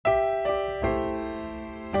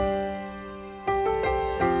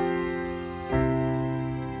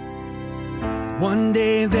One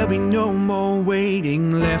day there'll be no more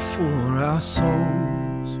waiting left for our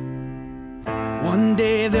souls. One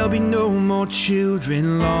day there'll be no more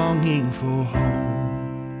children longing for home.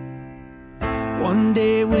 One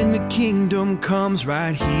day when the kingdom comes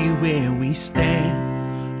right here where we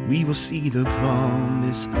stand, we will see the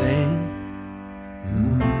promised land.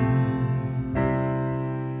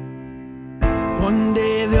 One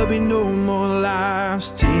day there'll be no more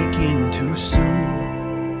lives taken too soon.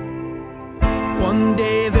 One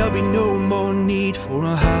day there'll be no more need for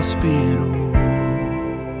a hospital room.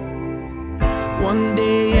 One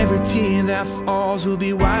day every tear that falls will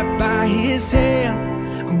be wiped by His hand,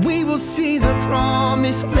 and we will see the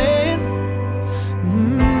promised land.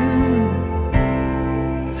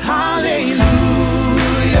 Hallelujah.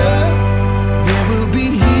 There will be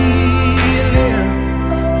healing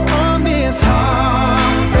from this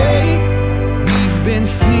heartbreak we've been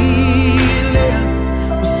feeling.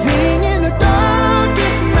 We'll sing in the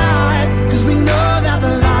darkest night, 'cause we know that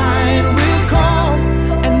the light will come,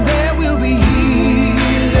 and there will be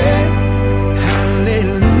healing.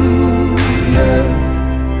 Hallelujah.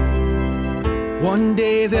 One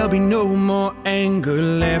day there'll be no more anger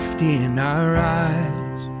left in our eyes.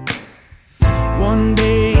 One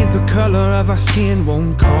day the color of our skin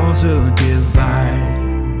won't cause a divide.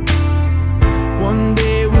 One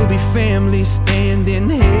day we'll be family standing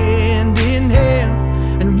hand in hand,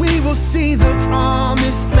 and we will see the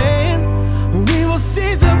promised land. We will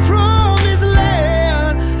see the promised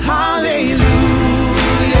land. Hallelujah.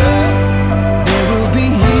 There will be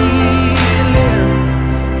healing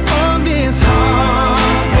from this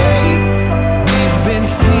heartache we've been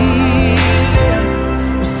feeling.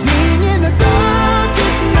 We'll sing in the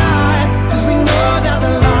darkest night, 'cause we know that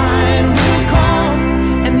the light will come,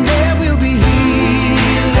 and there will be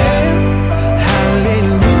healing.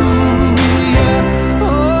 Hallelujah.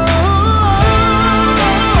 Oh,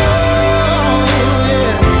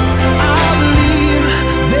 yeah. I believe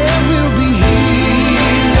there will be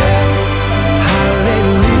healing.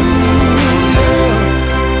 Hallelujah.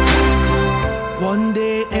 One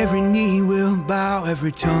day every knee will bow,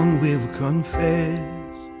 every tongue will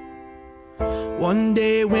confess. One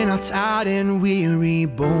day when our tired and weary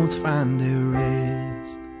bones find their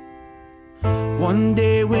rest. One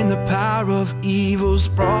day when the power of evil's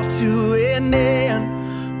brought to an end,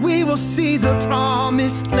 we will see the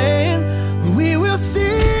promised land. We will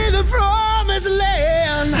see the promised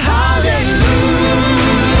land. Hallelujah.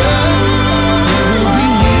 There will be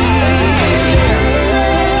healing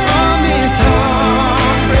from this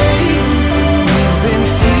heartbreak we've been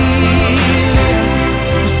feeling.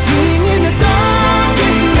 We'll sing in the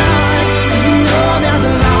darkest night, 'cause we know that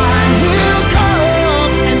the light will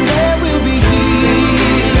come, and there will be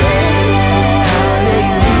healing.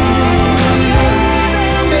 Hallelujah.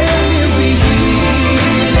 There will be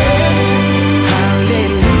healing.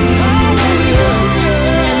 Hallelujah.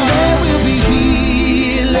 And there will be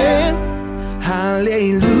healing.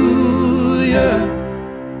 Hallelujah.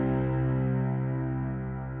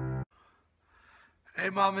 Hey,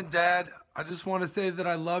 Mom and Dad, I just want to say that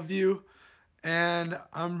I love you, and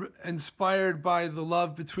I'm inspired by the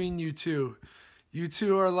love between you two. You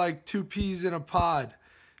two are like two peas in a pod.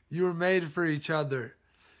 You were made for each other.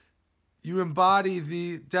 You embody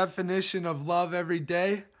the definition of love every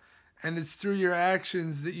day, and it's through your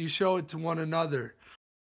actions that you show it to one another.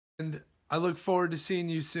 And I look forward to seeing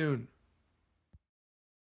you soon.